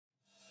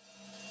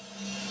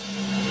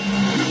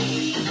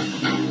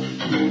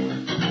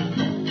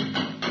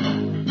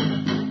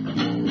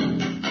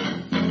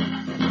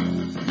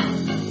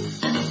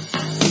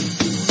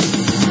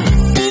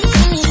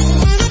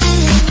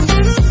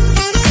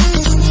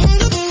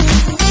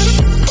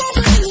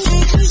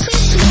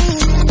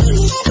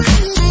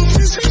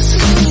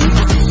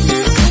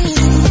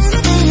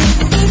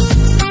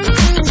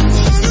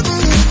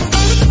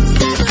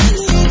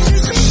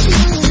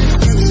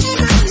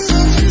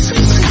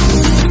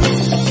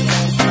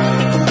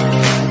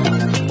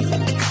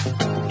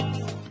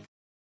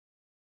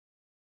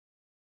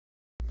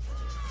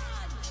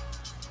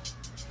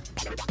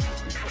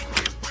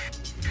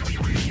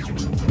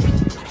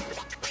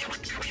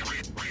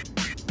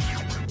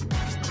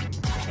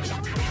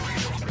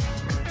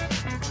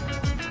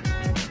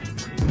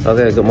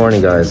Okay, good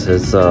morning guys.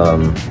 It's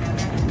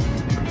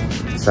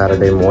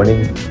Saturday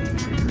morning.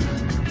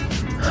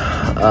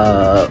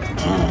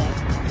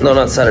 No,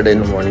 not Saturday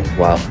morning.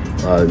 Wow.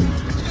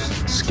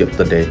 Skipped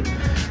the day.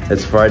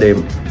 It's Friday.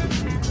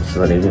 It's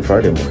not even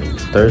Friday morning.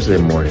 It's Thursday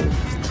morning.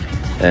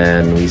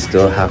 And we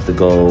still have to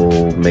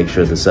go make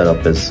sure the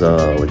setup is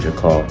what you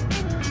call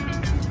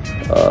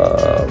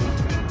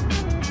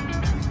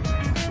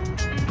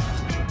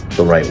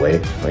the right way,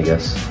 I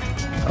guess.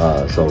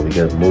 So we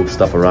can move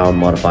stuff around,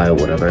 modify it,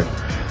 whatever.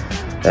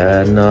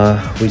 And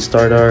we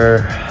start our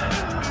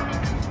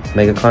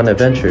Megacon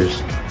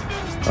adventures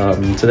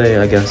today,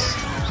 I guess.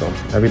 So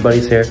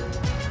everybody's here.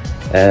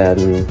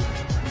 And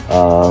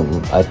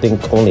I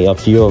think only a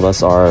few of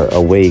us are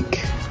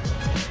awake.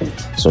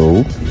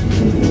 So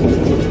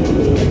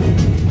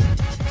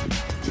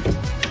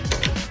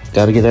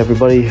gotta get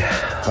everybody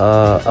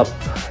up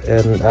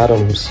in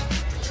Adams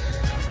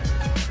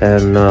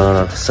and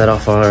set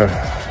off our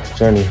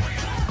journey.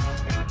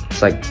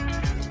 It's like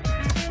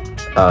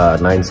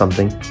 9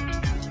 something,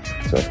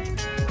 so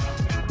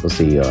we'll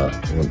see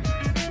what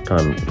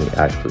time we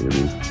actually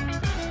leave.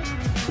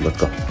 So let's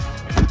go.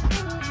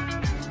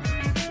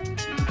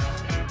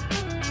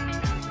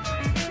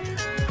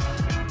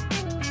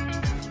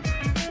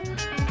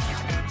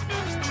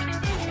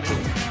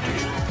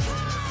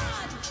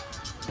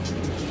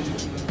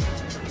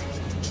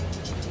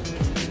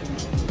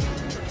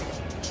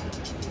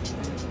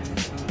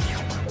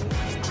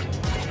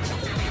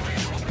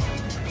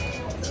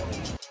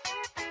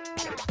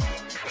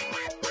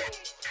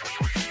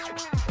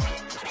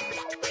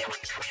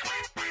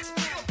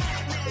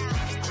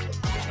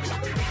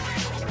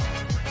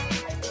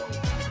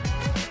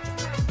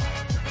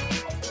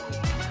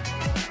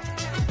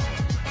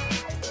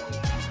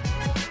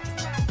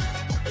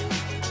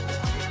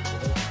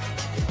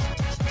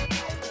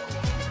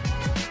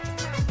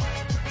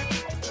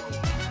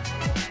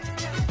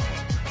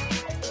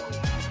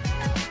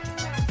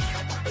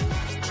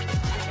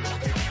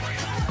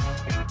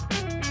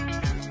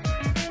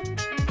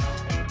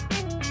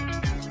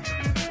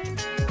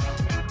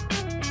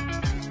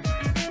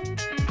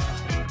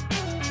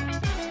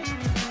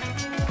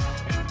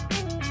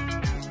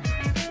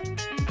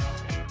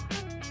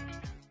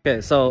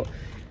 Okay, so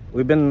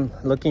we've been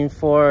looking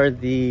for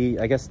the,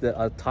 I guess, the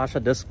Tasha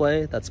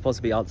display that's supposed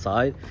to be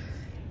outside.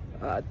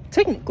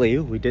 Technically,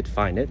 we did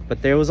find it,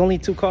 but there was only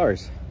 2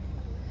 cars.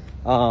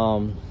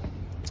 So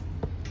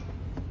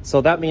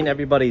that means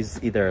everybody's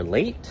either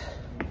late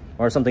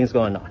or something's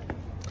going on.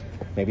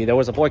 Maybe there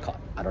was a boycott.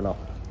 I don't know.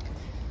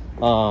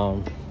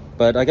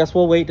 But I guess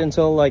we'll wait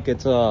until like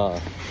it's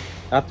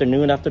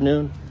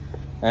afternoon,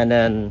 and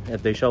then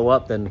if they show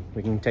up, then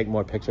we can take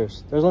more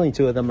pictures. There's only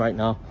 2 of them right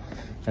now.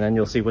 And then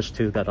you'll see which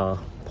 2 that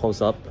pulls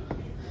up.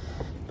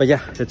 But yeah,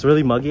 it's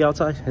really muggy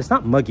outside. It's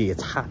not muggy,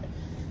 it's hot.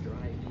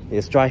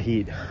 It's dry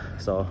heat.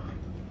 So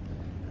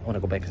I want to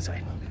go back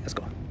inside. Let's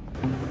go.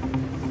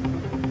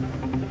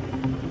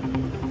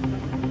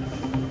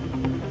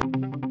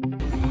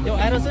 Yo,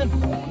 Addison.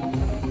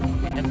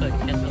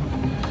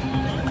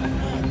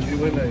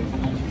 You in a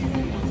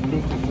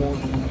goofy form.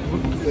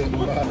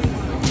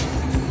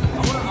 I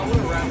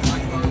wanna wrap my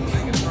car when I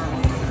get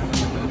started.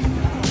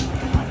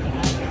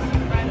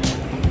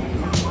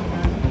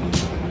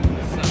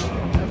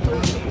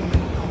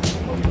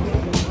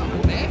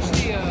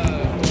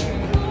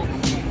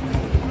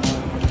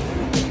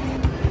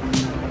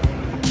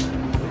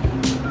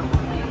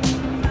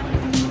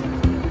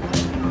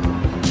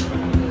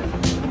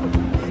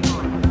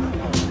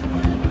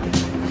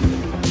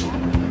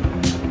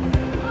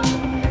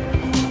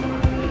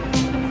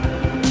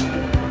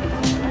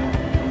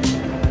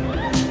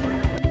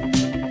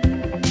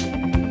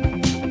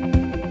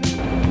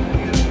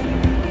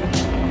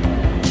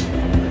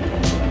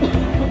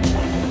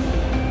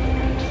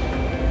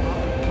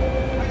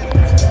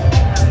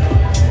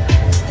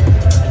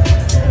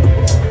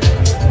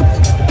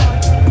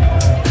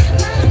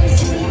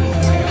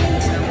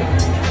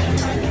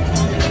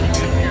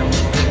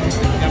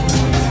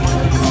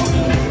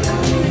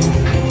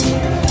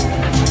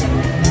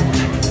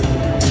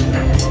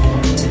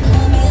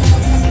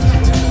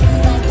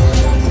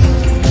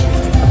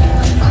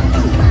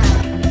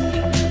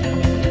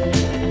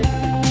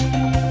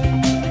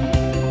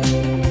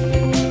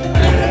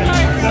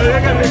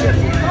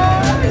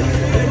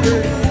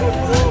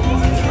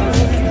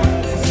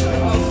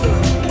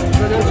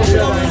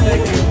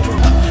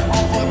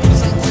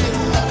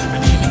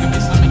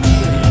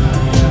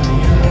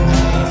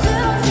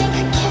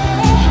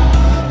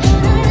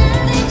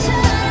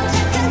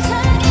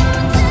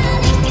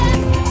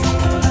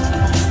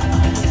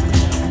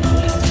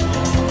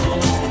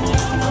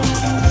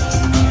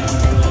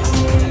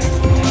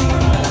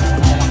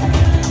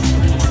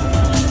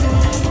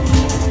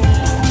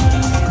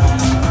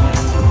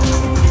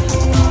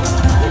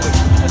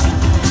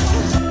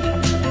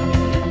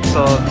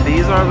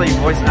 These are the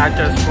voice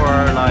actors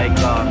for like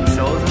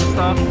shows and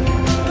stuff,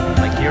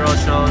 like hero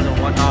shows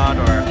and whatnot,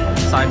 or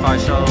sci-fi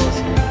shows.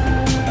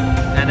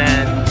 And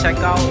then check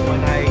out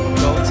when I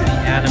go to the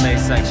anime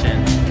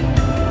section.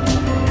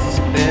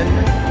 in.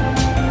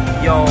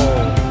 Yo,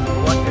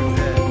 what is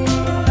this?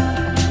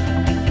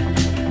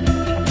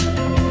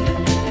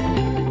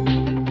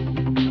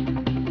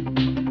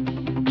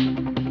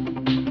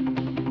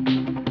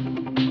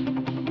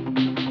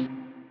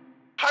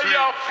 How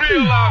y'all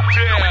feel out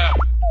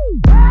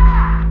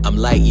there? I'm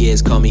light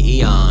years, call me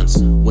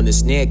eons. When the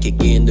snare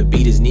kick in, the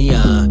beat is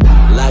neon.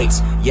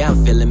 Lights, yeah,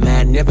 I'm feeling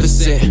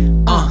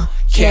magnificent.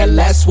 Care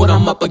less what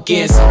I'm up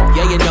against.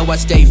 Yeah, you know I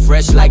stay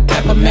fresh like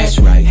peppermint.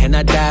 And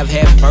I dive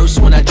head first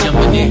when I jump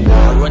in it.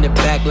 I run it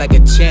back like a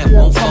champ,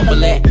 won't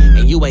fumble it.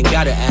 And you ain't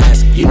gotta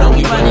ask, you know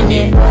me running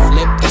it.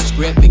 Flip the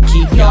script and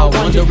keep y'all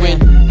wondering.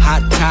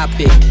 Hot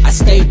topic, I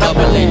stay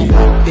bubbling.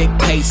 Big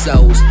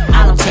pesos,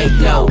 I don't take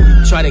no.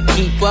 Try to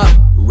keep up.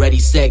 Ready,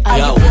 set, go. Are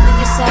you feeling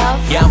yourself?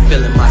 Yeah, I'm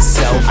feeling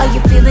myself. Are you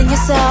feeling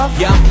yourself?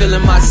 Yeah, I'm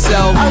feeling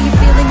myself. Are you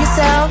feeling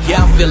yourself?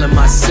 Yeah, I'm feeling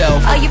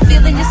myself. Are you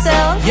feeling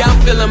yourself? Yeah, I'm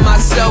feeling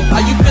myself.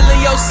 Are you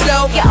feeling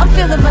yourself? Yeah, I'm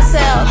feeling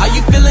myself. Are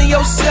you feeling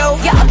yourself?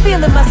 Yeah, I'm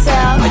feeling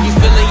myself. Are you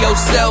feeling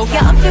yourself?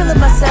 Yeah, I'm feeling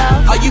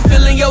myself. Are you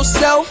feeling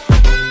yourself?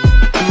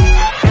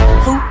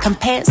 Who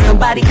compares?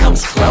 Nobody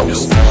comes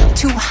close.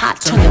 Too hot,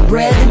 turn the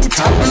bread into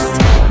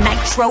toast.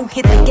 Nitro,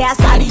 hit the gas,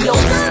 adios.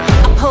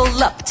 I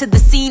pull up to the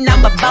scene,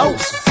 I'm a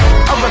boss.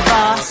 Or a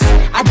boss,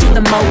 I do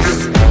the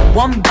most.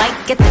 One bite,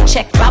 get the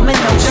check by my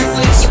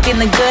nose. You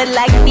feeling good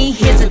like me?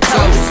 Here's a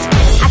toast.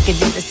 I could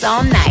do this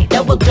all night,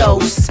 double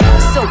dose.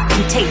 So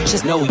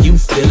contagious, No, you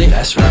feel it.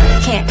 That's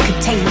right. can't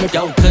contain it.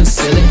 Don't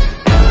conceal it.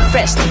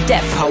 Fresh to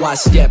death, How I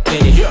step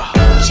in it.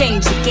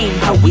 change the game,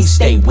 How we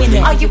stay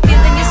winning. Are you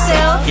feeling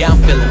yourself? Yeah,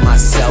 I'm feeling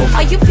myself.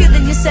 Are you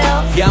feeling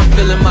yourself? Yeah, I'm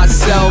feeling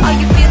myself. Are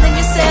you feeling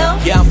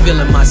yourself? Yeah, I'm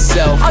feeling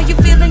myself. Are you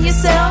feeling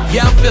yourself?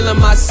 Yeah, I'm feeling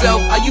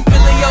myself. Are you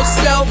feeling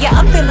yourself? Yeah,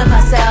 I'm feeling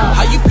myself.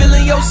 Are you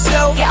feeling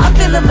yourself? Yeah, I'm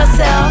feeling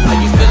myself. Are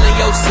you feeling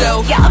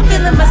yourself? Yeah, I'm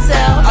feeling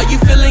myself. Are you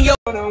feeling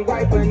yourself? Don't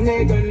wipe a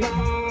nigga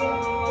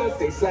nose.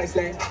 Say slash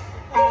slash.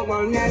 I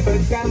won't never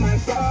sell my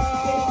soul.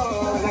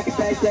 Like a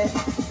slash slash.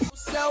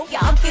 Yeah,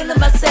 I'm feeling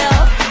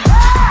myself.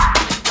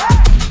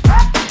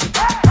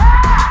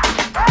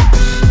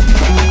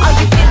 Are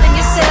you feeling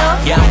yourself?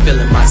 Yeah, I'm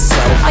feeling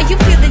myself. Are you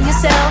feeling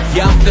yourself?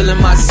 Yeah, I'm feeling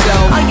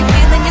myself. Are you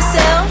feeling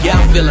yourself? Yeah,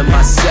 I'm feeling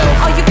myself.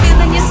 Are you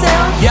feeling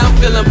yourself? Yeah, I'm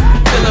feeling.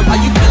 Are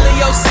you feeling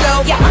yourself?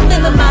 Yeah, I'm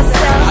feeling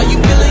myself. Are you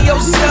feeling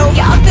yourself?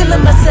 Yeah, I'm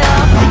feeling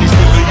myself. Are you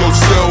feeling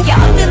yourself? Yeah,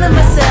 I'm feeling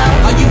myself.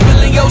 Are you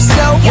feeling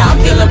yourself? Yeah, I'm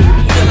feeling.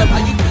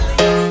 Are you feeling?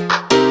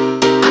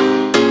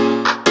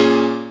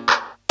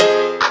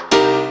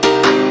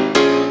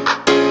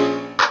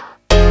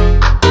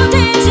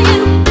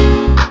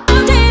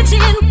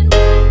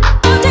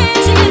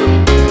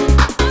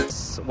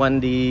 When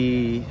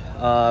the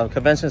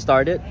convention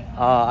started,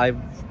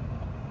 I'm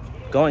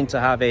going to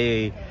have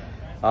a,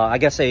 I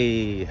guess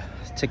a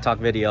TikTok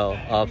video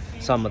of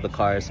some of the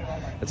cars.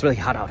 It's really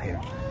hot out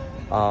here.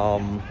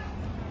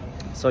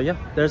 So yeah,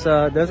 there's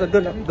a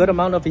good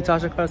amount of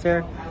Hitachi cars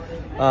here.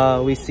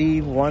 We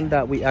see one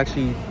that we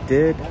actually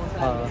did,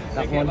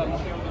 that one.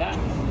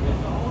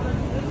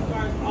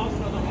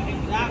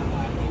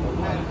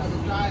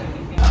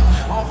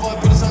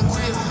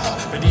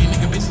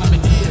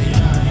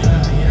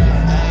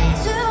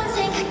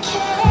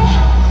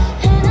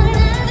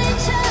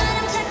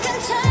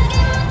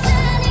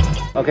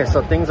 Okay,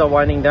 so things are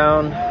winding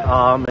down.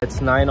 It's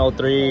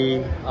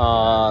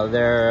 9:03.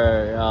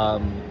 They're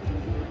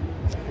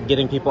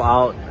getting people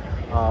out.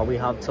 We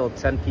have till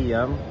 10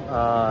 p.m.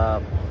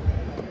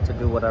 To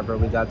do whatever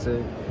we got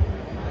to.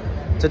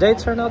 Today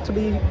turned out to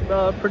be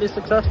pretty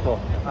successful.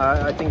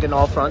 I think in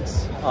all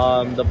fronts.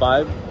 The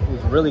vibe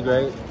was really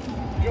great.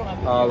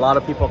 A lot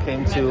of people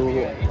came to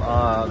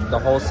the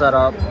whole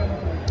setup.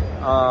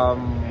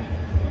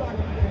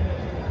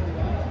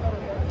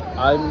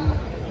 I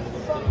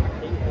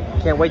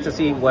can't wait to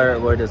see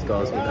where this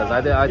goes, because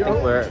I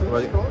think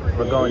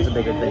we're going to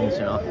bigger things,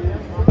 you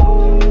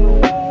know.